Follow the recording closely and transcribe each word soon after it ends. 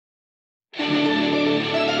Hey,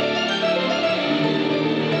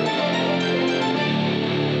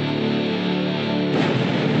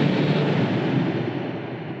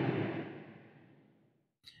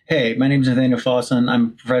 my name is Nathaniel Fawson. I'm a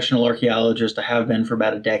professional archaeologist. I have been for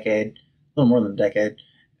about a decade, a little more than a decade.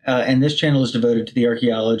 And this channel is devoted to the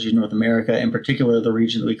archaeology of North America, in particular the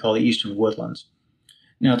region that we call the Eastern Woodlands.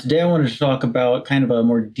 Now, today I wanted to talk about kind of a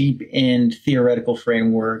more deep-end theoretical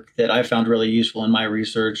framework that I found really useful in my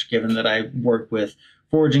research, given that I worked with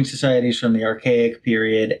foraging societies from the Archaic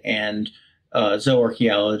period and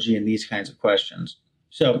zooarchaeology and these kinds of questions.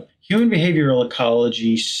 So, human behavioral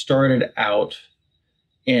ecology started out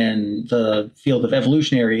in the field of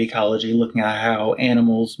evolutionary ecology, looking at how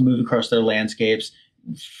animals move across their landscapes,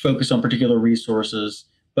 focus on particular resources,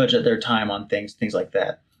 budget their time on things like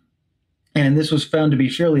that. And this was found to be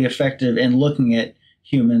fairly effective in looking at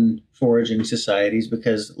human foraging societies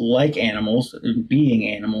because, like animals, being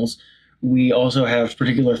animals, we also have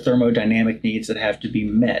particular thermodynamic needs that have to be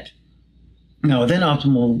met. Now,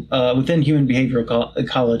 within human behavioral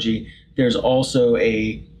ecology, there's also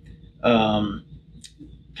a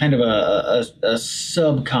kind of a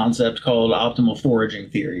sub-concept called optimal foraging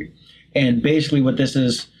theory. And basically what this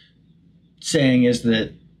is saying is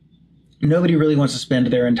that nobody really wants to spend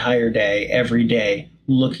their entire day, every day,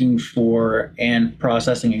 looking for and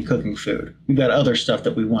processing and cooking food. We've got other stuff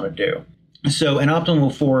that we want to do. So an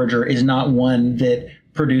optimal forager is not one that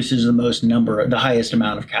produces the highest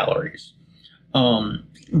amount of calories.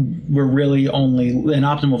 We're really only an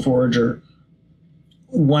optimal forager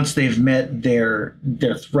once they've met their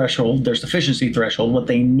threshold, their sufficiency threshold, what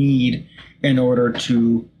they need in order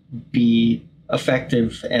to be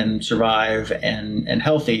effective and survive and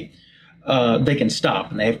healthy, they can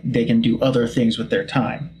stop and they can do other things with their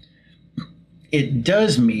time. It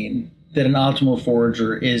does mean that an optimal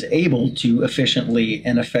forager is able to efficiently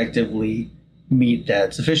and effectively meet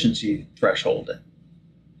that sufficiency threshold.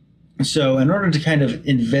 So in order to kind of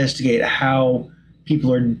investigate how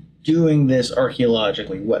people are doing this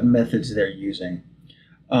archaeologically, what methods they're using,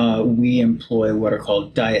 we employ what are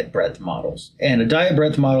called diet breadth models. And a diet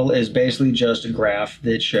breadth model is basically just a graph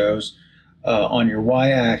that shows on your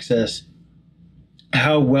y-axis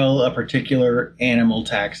how well a particular animal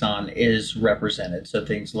taxon is represented. So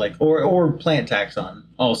things like, or plant taxon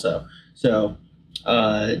also. So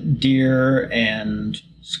deer and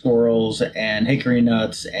squirrels and hickory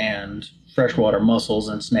nuts and freshwater mussels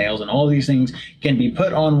and snails and all these things can be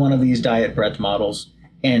put on one of these diet breadth models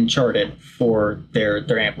and charted for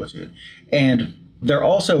their amplitude. And they're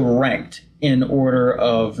also ranked in order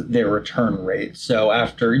of their return rate. So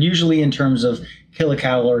usually in terms of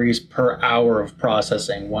kilocalories per hour of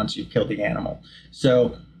processing once you've killed the animal.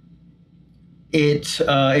 So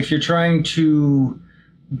if you're trying to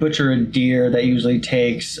butcher a deer, that usually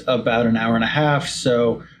takes about an hour and a half.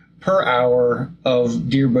 So per hour of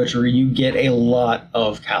deer butchery, you get a lot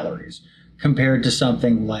of calories compared to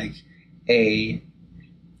something like an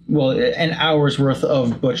hour's worth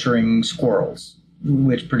of butchering squirrels,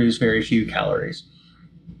 which produce very few calories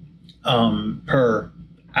per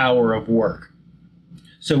hour of work.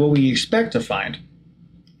 So what we expect to find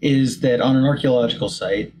is that on an archaeological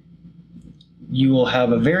site, you will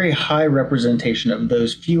have a very high representation of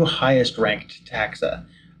those few highest ranked taxa,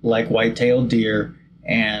 like white-tailed deer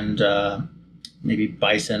and maybe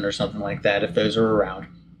bison or something like that, if those are around,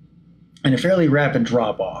 and a fairly rapid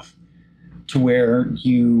drop-off to where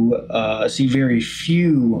you see very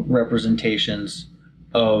few representations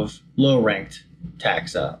of low-ranked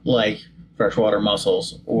taxa, like freshwater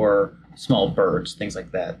mussels or small birds, things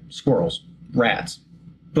like that, squirrels, rats.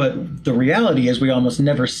 But the reality is we almost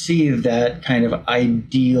never see that kind of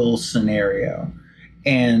ideal scenario,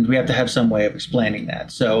 and we have to have some way of explaining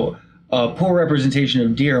that. So poor representation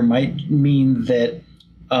of deer might mean that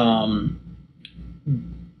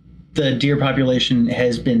the deer population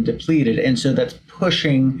has been depleted, and so that's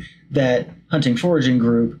pushing that hunting foraging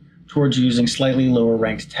group towards using slightly lower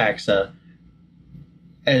ranked taxa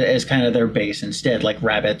as kind of their base instead, like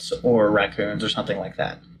rabbits or raccoons or something like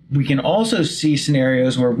that. We can also see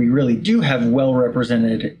scenarios where we really do have well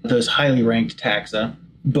represented those highly ranked taxa,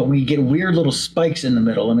 but we get weird little spikes in the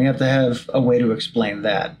middle, and we have to have a way to explain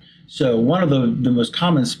that. So one of the most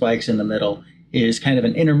common spikes in the middle is kind of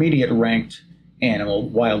an intermediate ranked animal,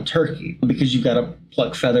 wild turkey. Because you've got to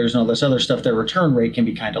pluck feathers and all this other stuff, their return rate can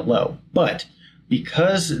be kind of low. But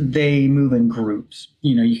because they move in groups,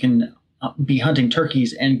 you can be hunting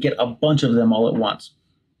turkeys and get a bunch of them all at once.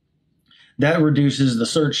 That reduces the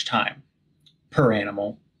search time per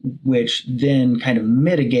animal, which then kind of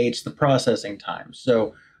mitigates the processing time.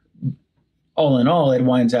 So all in all, it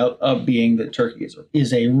winds up being that turkey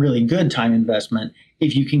is a really good time investment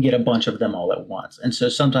if you can get a bunch of them all at once. And so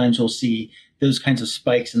sometimes we'll see those kinds of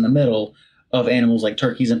spikes in the middle of animals like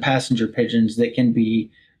turkeys and passenger pigeons that can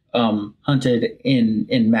be hunted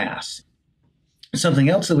in mass. Something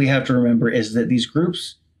else that we have to remember is that these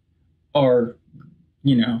groups are,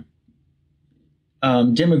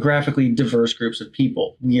 demographically diverse groups of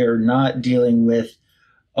people. We are not dealing with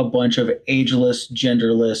a bunch of ageless,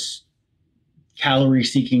 genderless,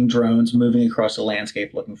 calorie-seeking drones moving across the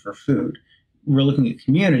landscape looking for food. We're looking at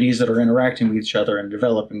communities that are interacting with each other and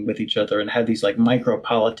developing with each other and have these like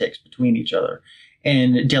micro-politics between each other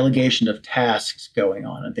and delegation of tasks going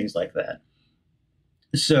on and things like that.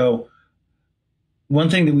 So one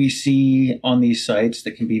thing that we see on these sites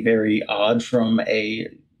that can be very odd from a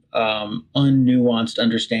unnuanced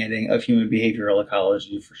understanding of human behavioral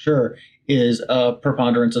ecology for sure is a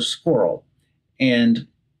preponderance of squirrel. And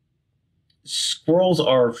squirrels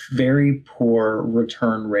are very poor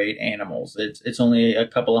return rate animals. It's only a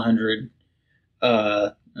couple of hundred,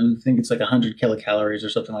 I think it's like 100 kilocalories or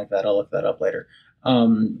something like that. I'll look that up later,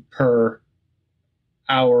 per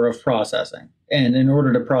hour of processing. And in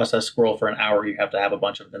order to process squirrel for an hour, you have to have a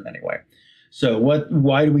bunch of them anyway. So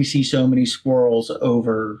why do we see so many squirrels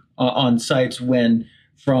over on sites when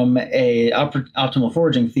from a optimal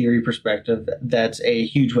foraging theory perspective, that's a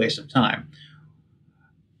huge waste of time?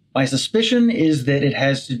 My suspicion is that it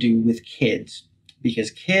has to do with kids,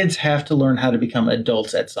 because kids have to learn how to become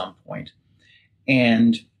adults at some point.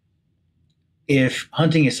 And if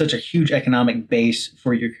hunting is such a huge economic base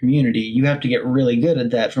for your community, you have to get really good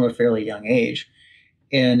at that from a fairly young age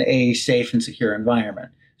in a safe and secure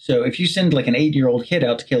environment. So if you send like an 8-year-old kid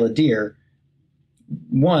out to kill a deer,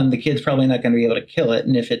 one, the kid's probably not going to be able to kill it.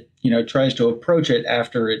 And if it, tries to approach it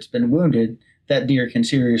after it's been wounded, that deer can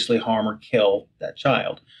seriously harm or kill that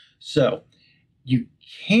child. So you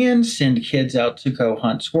can send kids out to go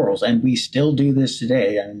hunt squirrels, and we still do this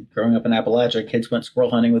today. I mean, growing up in Appalachia, kids went squirrel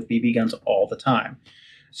hunting with BB guns all the time.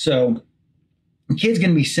 So kids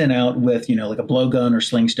can be sent out with, like a blowgun or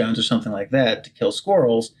sling stones or something like that to kill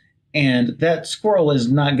squirrels, and that squirrel is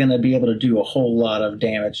not going to be able to do a whole lot of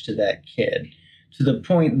damage to that kid, to the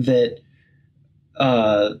point that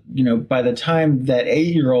by the time that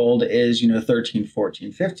 8-year-old is, 13,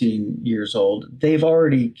 14, 15 years old, they've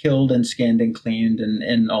already killed and skinned and cleaned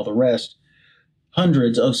and all the rest,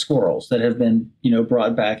 hundreds of squirrels that have been,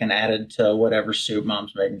 brought back and added to whatever soup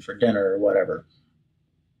mom's making for dinner or whatever.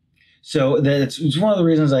 So it's one of the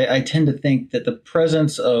reasons I tend to think that the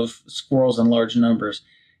presence of squirrels in large numbers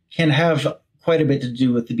can have quite a bit to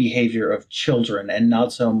do with the behavior of children and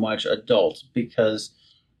not so much adults, because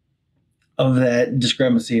of that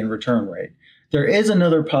discrepancy in return rate. There is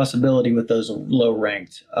another possibility with those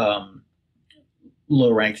low-ranked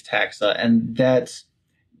taxa, and that's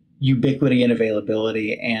ubiquity and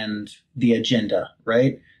availability and the agenda,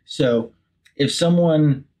 right? So if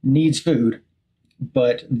someone needs food,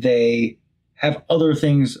 but they have other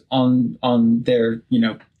things on their,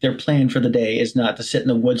 their plan for the day is not to sit in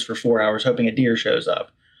the woods for 4 hours hoping a deer shows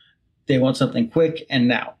up. They want something quick and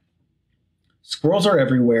now. Squirrels are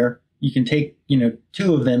everywhere. You can take, 2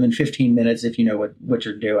 of them in 15 minutes if you know what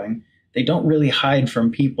you're doing. They don't really hide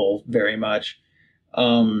from people very much.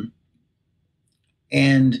 And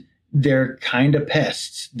they're kind of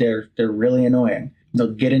pests. They're really annoying.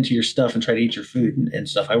 They'll get into your stuff and try to eat your food and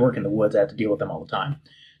stuff. I work in the woods. I have to deal with them all the time.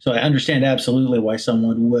 So I understand absolutely why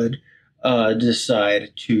someone would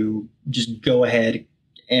decide to just go ahead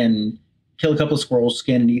and kill a couple of squirrels,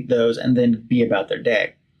 skin and eat those, and then be about their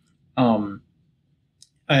day.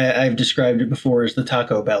 I've described it before as the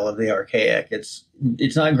Taco Bell of the Archaic. It's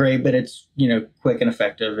not great, but it's quick and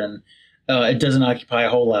effective, and it doesn't occupy a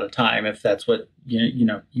whole lot of time if that's what you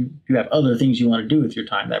have other things you want to do with your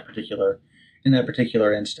time in that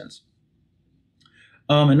particular instance.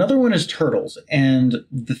 Another one is turtles, and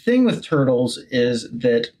the thing with turtles is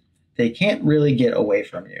that they can't really get away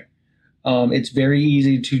from you. It's very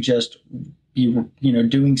easy to just be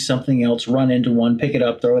doing something else, run into one, pick it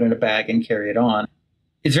up, throw it in a bag, and carry it on.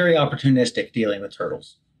 It's very opportunistic dealing with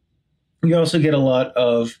turtles. You also get a lot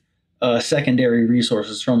of secondary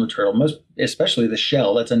resources from the turtle, especially the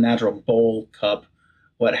shell. That's a natural bowl, cup,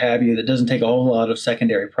 what have you, that doesn't take a whole lot of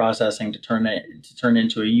secondary processing to turn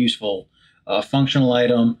into a useful functional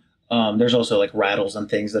item. There's also like rattles and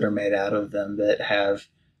things that are made out of them that have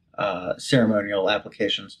ceremonial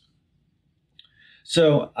applications.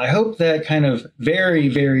 So I hope that kind of very,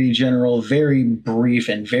 very general, very brief,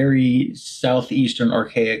 and very southeastern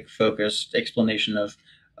archaic focused explanation of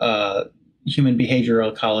human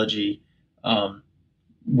behavioral ecology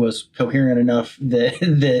was coherent enough that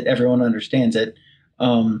that everyone understands it.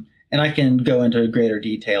 And I can go into greater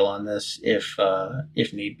detail on this if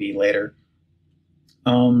need be later.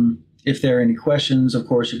 If there are any questions, of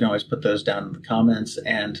course, you can always put those down in the comments.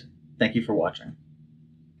 And thank you for watching.